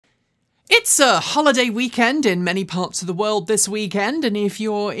It's a holiday weekend in many parts of the world this weekend, and if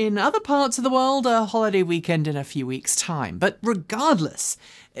you're in other parts of the world, a holiday weekend in a few weeks' time. But regardless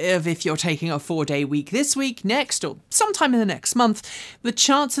of if you're taking a 4-day week this week, next, or sometime in the next month, the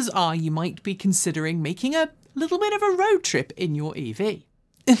chances are you might be considering making a little bit of a road trip in your EV.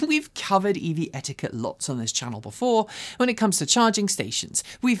 We've covered EV etiquette lots on this channel before when it comes to charging stations.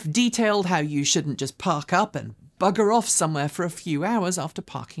 We've detailed how you shouldn't just park up and bugger off somewhere for a few hours after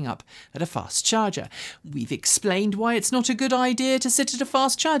parking up at a fast charger. We've explained why it's not a good idea to sit at a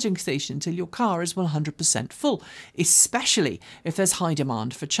fast charging station until your car is 100% full, especially if there's high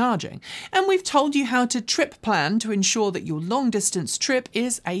demand for charging. And we've told you how to trip plan to ensure that your long distance trip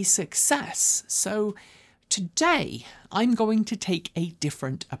is a success. So today, I'm going to take a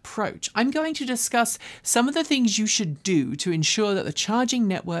different approach. I'm going to discuss some of the things you should do to ensure that the charging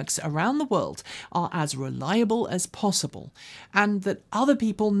networks around the world are as reliable as possible, and that other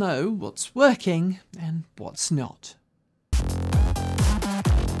people know what's working and what's not.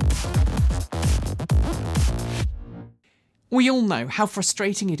 We all know how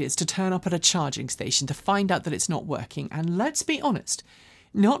frustrating it is to turn up at a charging station to find out that it's not working, and let's be honest,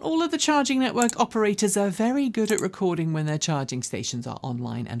 not all of the charging network operators are very good at recording when their charging stations are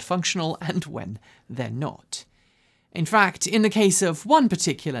online and functional and when they're not. In fact, in the case of one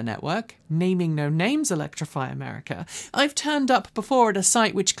particular network, naming no names Electrify America, I've turned up before at a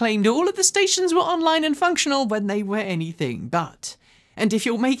site which claimed all of the stations were online and functional when they were anything but. And if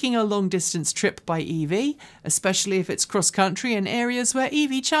you're making a long distance trip by EV, especially if it's cross-country in areas where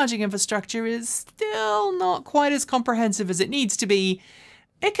EV charging infrastructure is still not quite as comprehensive as it needs to be,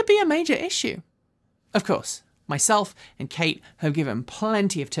 it could be a major issue. Of course, myself and Kate have given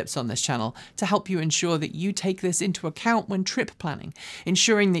plenty of tips on this channel to help you ensure that you take this into account when trip planning,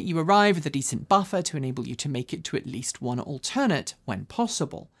 ensuring that you arrive with a decent buffer to enable you to make it to at least one alternate when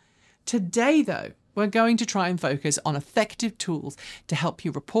possible. Today, though, we're going to try and focus on effective tools to help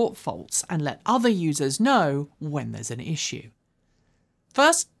you report faults and let other users know when there's an issue.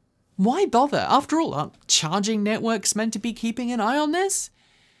 First, why bother? After all, aren't charging networks meant to be keeping an eye on this?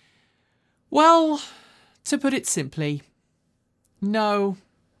 Well, to put it simply, no,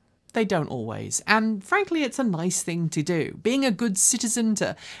 they don't always. And frankly, it's a nice thing to do. Being a good citizen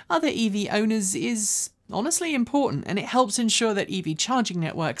to other EV owners is honestly important, and it helps ensure that EV charging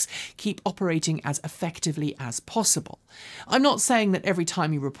networks keep operating as effectively as possible. I'm not saying that every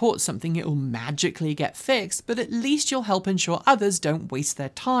time you report something it will magically get fixed, but at least you'll help ensure others don't waste their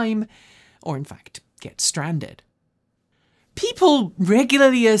time, or in fact, get stranded. People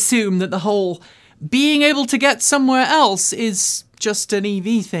regularly assume that the whole being able to get somewhere else is just an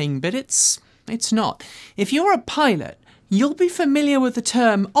EV thing, but it's not. If you're a pilot, you'll be familiar with the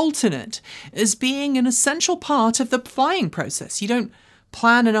term alternate as being an essential part of the flying process. You don't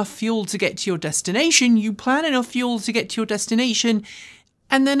plan enough fuel to get to your destination, you plan enough fuel to get to your destination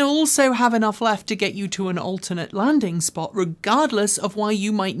and then also have enough left to get you to an alternate landing spot, regardless of why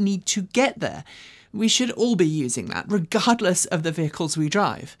you might need to get there. We should all be using that, regardless of the vehicles we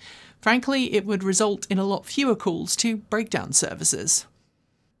drive. Frankly, it would result in a lot fewer calls to breakdown services.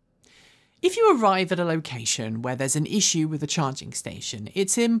 If you arrive at a location where there's an issue with a charging station,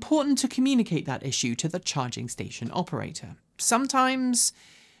 it's important to communicate that issue to the charging station operator. Sometimes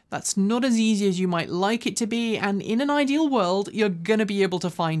that's not as easy as you might like it to be, and in an ideal world, you're going to be able to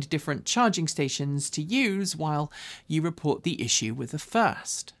find different charging stations to use while you report the issue with the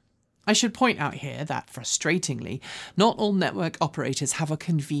first. I should point out here that, frustratingly, not all network operators have a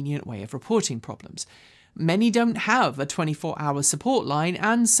convenient way of reporting problems. Many don't have a 24-hour support line,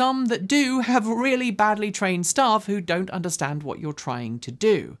 and some that do have really badly trained staff who don't understand what you're trying to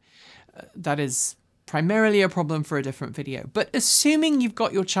do. That is primarily a problem for a different video, but assuming you've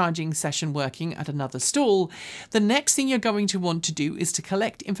got your charging session working at another stall, the next thing you're going to want to do is to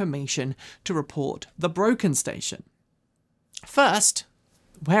collect information to report the broken station. First,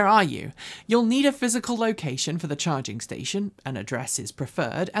 where are you? You'll need a physical location for the charging station, an address is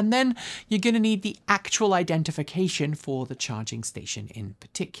preferred, and then you're going to need the actual identification for the charging station in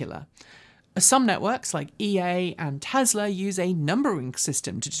particular. Some networks like EA and Tesla use a numbering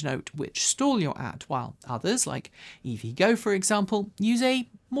system to denote which stall you're at, while others, like EVgo for example, use a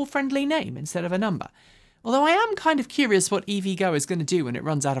more friendly name instead of a number. Although I am kind of curious what EVgo is going to do when it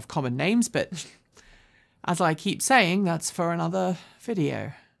runs out of common names, but as I keep saying, that's for another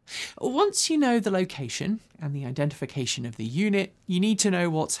video. Once you know the location and the identification of the unit, you need to know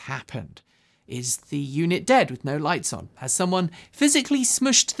what's happened. Is the unit dead with no lights on? Has someone physically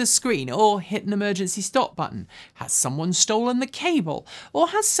smushed the screen or hit an emergency stop button? Has someone stolen the cable? Or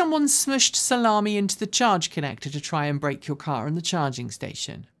has someone smushed salami into the charge connector to try and break your car in the charging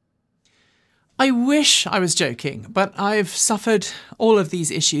station? I wish I was joking, but I've suffered all of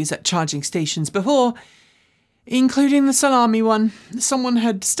these issues at charging stations before, including the salami one. Someone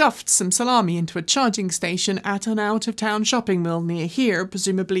had stuffed some salami into a charging station at an out-of-town shopping mall near here,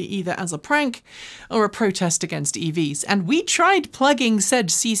 presumably either as a prank or a protest against EVs, and we tried plugging said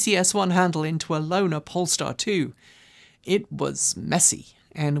CCS1 handle into a loaner Polestar 2. It was messy,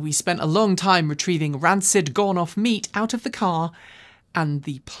 and we spent a long time retrieving rancid, gone-off meat out of the car and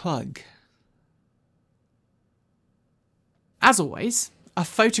the plug. As always, a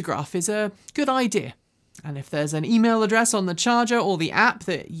photograph is a good idea. And if there's an email address on the charger or the app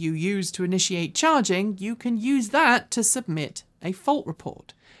that you use to initiate charging, you can use that to submit a fault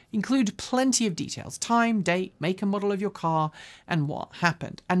report. Include plenty of details: time, date, make and model of your car, and what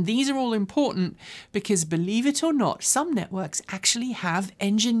happened. And these are all important because, believe it or not, some networks actually have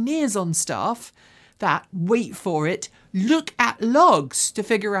engineers on staff that, wait for it, look at logs to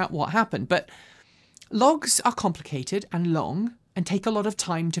figure out what happened. But logs are complicated and long and take a lot of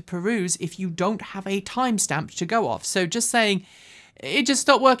time to peruse if you don't have a timestamp to go off. So just saying, it just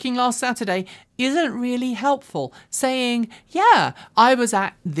stopped working last Saturday, isn't really helpful. Saying, yeah, I was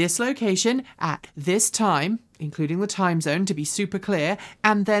at this location at this time, including the time zone to be super clear,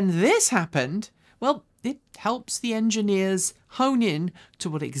 and then this happened, well, it helps the engineers hone in to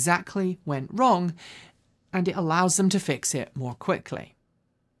what exactly went wrong, and it allows them to fix it more quickly.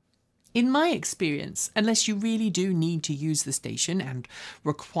 In my experience, unless you really do need to use the station and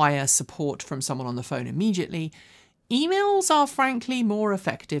require support from someone on the phone immediately, emails are frankly more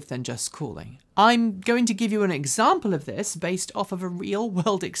effective than just calling. I'm going to give you an example of this based off of a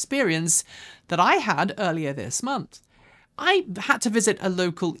real-world experience that I had earlier this month. I had to visit a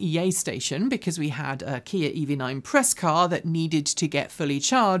local EA station because we had a Kia EV9 press car that needed to get fully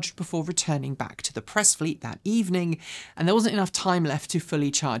charged before returning back to the press fleet that evening, and there wasn't enough time left to fully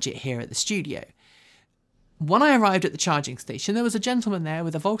charge it here at the studio. When I arrived at the charging station, there was a gentleman there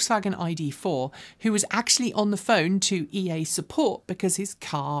with a Volkswagen ID4 who was actually on the phone to EA support because his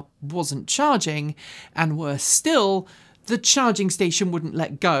car wasn't charging, and worse still, the charging station wouldn't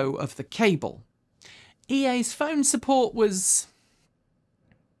let go of the cable. EA's phone support was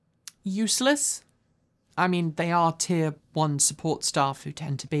useless. I mean, they are tier 1 support staff who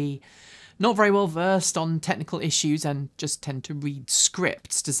tend to be not very well versed on technical issues and just tend to read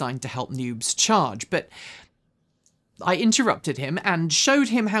scripts designed to help noobs charge. But I interrupted him and showed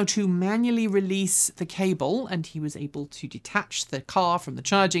him how to manually release the cable, and he was able to detach the car from the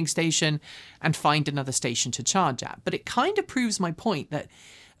charging station and find another station to charge at. But it kind of proves my point that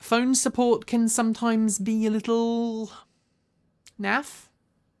phone support can sometimes be a little naff.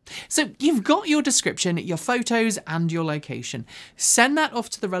 So you've got your description, your photos, and your location. Send that off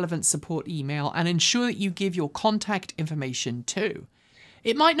to the relevant support email and ensure that you give your contact information too.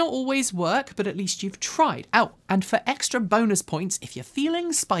 It might not always work, but at least you've tried. Oh, and for extra bonus points, if you're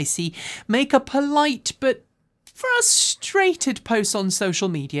feeling spicy, make a polite but frustrated post on social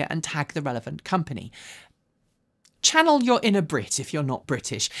media and tag the relevant company. Channel your inner Brit if you're not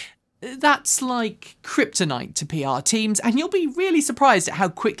British. That's like kryptonite to PR teams, and you'll be really surprised at how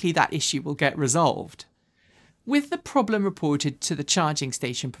quickly that issue will get resolved. With the problem reported to the charging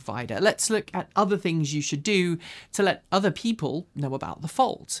station provider, let's look at other things you should do to let other people know about the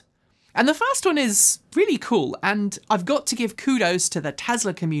fault. And the first one is really cool, and I've got to give kudos to the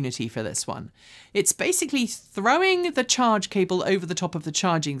Tesla community for this one. It's basically throwing the charge cable over the top of the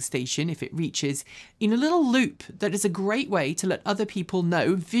charging station, if it reaches, in a little loop that is a great way to let other people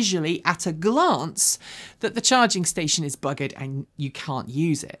know visually at a glance that the charging station is buggered and you can't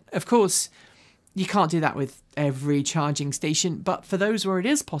use it. Of course, you can't do that with every charging station, but for those where it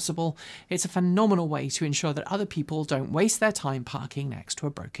is possible, it's a phenomenal way to ensure that other people don't waste their time parking next to a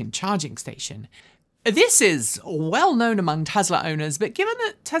broken charging station. This is well known among Tesla owners, but given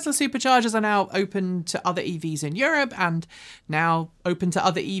that Tesla superchargers are now open to other EVs in Europe and now open to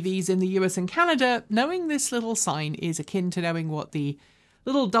other EVs in the US and Canada, knowing this little sign is akin to knowing what the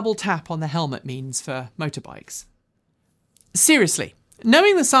little double tap on the helmet means for motorbikes. Seriously.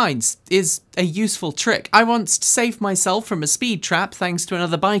 Knowing the signs is a useful trick. I once saved myself from a speed trap thanks to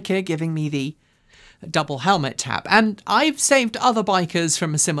another biker giving me the double helmet tap, and I've saved other bikers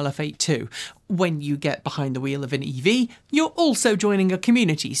from a similar fate too. When you get behind the wheel of an EV, you're also joining a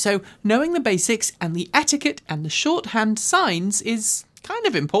community, so knowing the basics and the etiquette and the shorthand signs is kind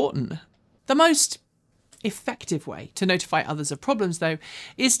of important. The most effective way to notify others of problems, though,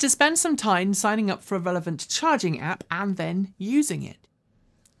 is to spend some time signing up for a relevant charging app and then using it.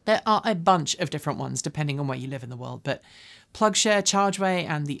 There are a bunch of different ones depending on where you live in the world, but PlugShare, ChargeWay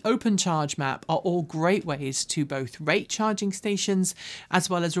and the Open Charge Map are all great ways to both rate charging stations as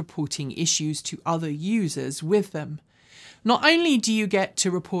well as reporting issues to other users with them. Not only do you get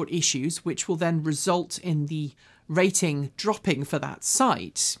to report issues, which will then result in the rating dropping for that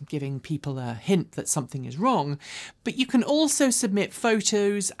site, giving people a hint that something is wrong, but you can also submit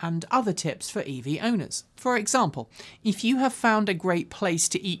photos and other tips for EV owners. For example, if you have found a great place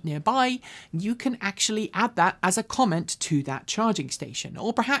to eat nearby, you can actually add that as a comment to that charging station.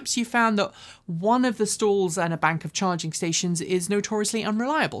 Or perhaps you found that one of the stalls and a bank of charging stations is notoriously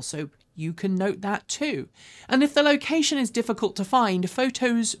unreliable, so you can note that too. And if the location is difficult to find,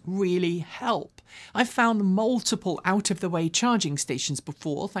 photos really help. I've found multiple out-of-the-way charging stations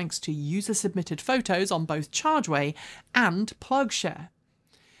before thanks to user-submitted photos on both ChargeWay and PlugShare.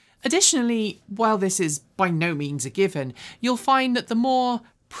 Additionally, while this is by no means a given, you'll find that the more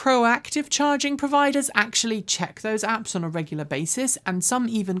proactive charging providers actually check those apps on a regular basis, and some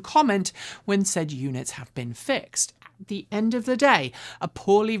even comment when said units have been fixed. At the end of the day, a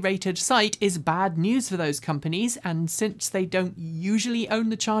poorly rated site is bad news for those companies, and since they don't usually own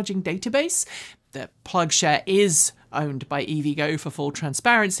the charging database, the PlugShare is owned by EVgo for full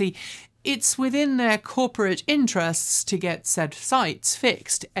transparency, it's within their corporate interests to get said sites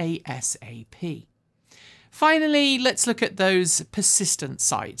fixed ASAP. Finally, let's look at those persistent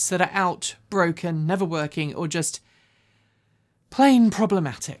sites that are out, broken, never working, or just plain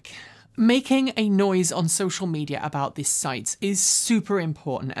problematic. Making a noise on social media about these sites is super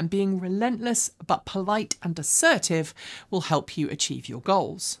important, and being relentless but polite and assertive will help you achieve your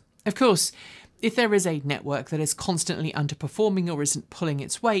goals. Of course, if there is a network that is constantly underperforming or isn't pulling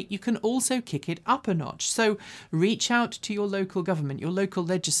its weight, you can also kick it up a notch. So reach out to your local government, your local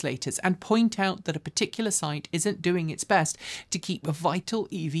legislators, and point out that a particular site isn't doing its best to keep a vital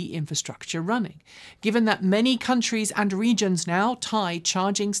EV infrastructure running. Given that many countries and regions now tie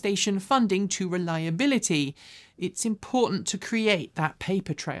charging station funding to reliability, it's important to create that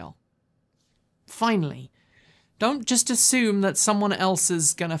paper trail. Finally, don't just assume that someone else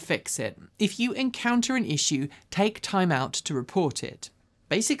is gonna fix it. If you encounter an issue, take time out to report it.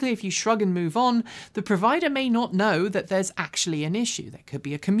 Basically, if you shrug and move on, the provider may not know that there's actually an issue. There could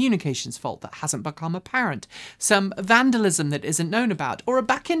be a communications fault that hasn't become apparent, some vandalism that isn't known about, or a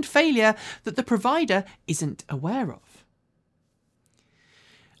back-end failure that the provider isn't aware of.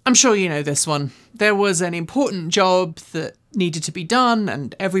 I'm sure you know this one. There was an important job that needed to be done,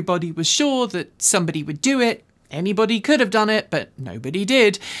 and everybody was sure that somebody would do it. Anybody could have done it, but nobody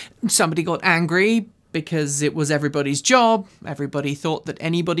did. Somebody got angry because it was everybody's job. Everybody thought that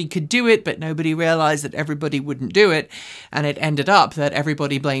anybody could do it, but nobody realised that everybody wouldn't do it. And it ended up that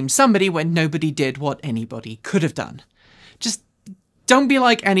everybody blamed somebody when nobody did what anybody could have done. Just don't be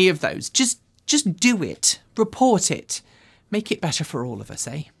like any of those. Just do it. Report it. Make it better for all of us,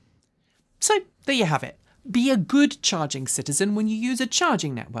 eh? So there you have it. Be a good charging citizen when you use a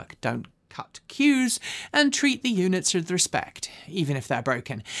charging network. Don't cut queues, and treat the units with respect, even if they're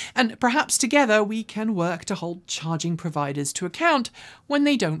broken. And perhaps together we can work to hold charging providers to account when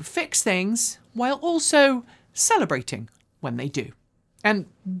they don't fix things, while also celebrating when they do. And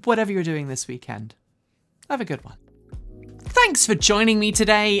whatever you're doing this weekend, have a good one. Thanks for joining me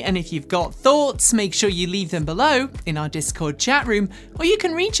today, and if you've got thoughts, make sure you leave them below in our Discord chat room, or you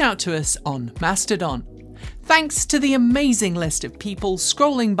can reach out to us on Mastodon. Thanks to the amazing list of people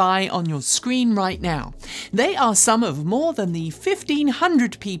scrolling by on your screen right now. They are some of more than the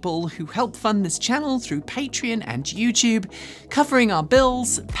 1,500 people who help fund this channel through Patreon and YouTube, covering our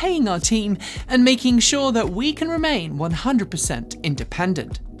bills, paying our team, and making sure that we can remain 100%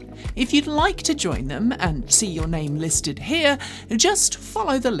 independent. If you'd like to join them and see your name listed here, just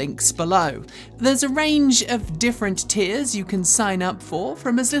follow the links below. There's a range of different tiers you can sign up for,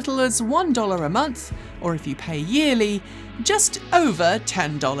 from as little as $1 a month, or if you pay yearly, just over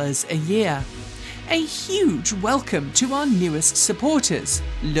 $10 a year. A huge welcome to our newest supporters.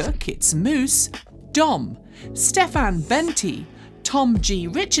 Look, it's Moose, Dom, Stefan Benti, Tom G.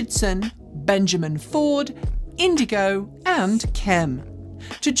 Richardson, Benjamin Ford, Indigo, and Kem.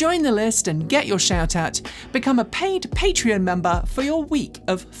 To join the list and get your shout out, become a paid Patreon member for your week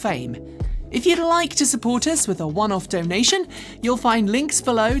of fame. If you'd like to support us with a one-off donation, you'll find links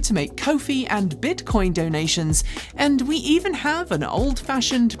below to make Ko-fi and Bitcoin donations, and we even have an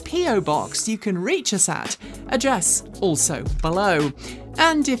old-fashioned PO box you can reach us at, address also below.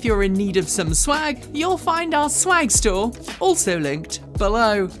 And if you're in need of some swag, you'll find our swag store, also linked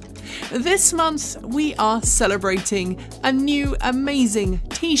below. This month, we are celebrating a new amazing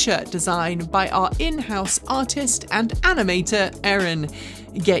t-shirt design by our in-house artist and animator, Erin.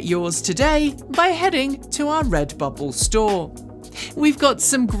 Get yours today by heading to our Redbubble store. We've got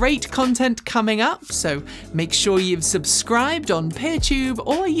some great content coming up, so make sure you've subscribed on PeerTube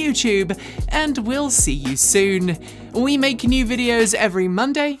or YouTube, and we'll see you soon. We make new videos every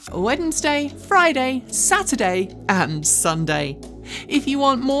Monday, Wednesday, Friday, Saturday, and Sunday. If you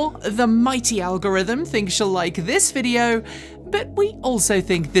want more, the mighty algorithm thinks you'll like this video, but we also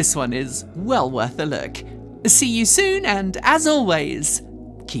think this one is well worth a look. See you soon, and as always,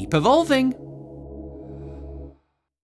 keep evolving.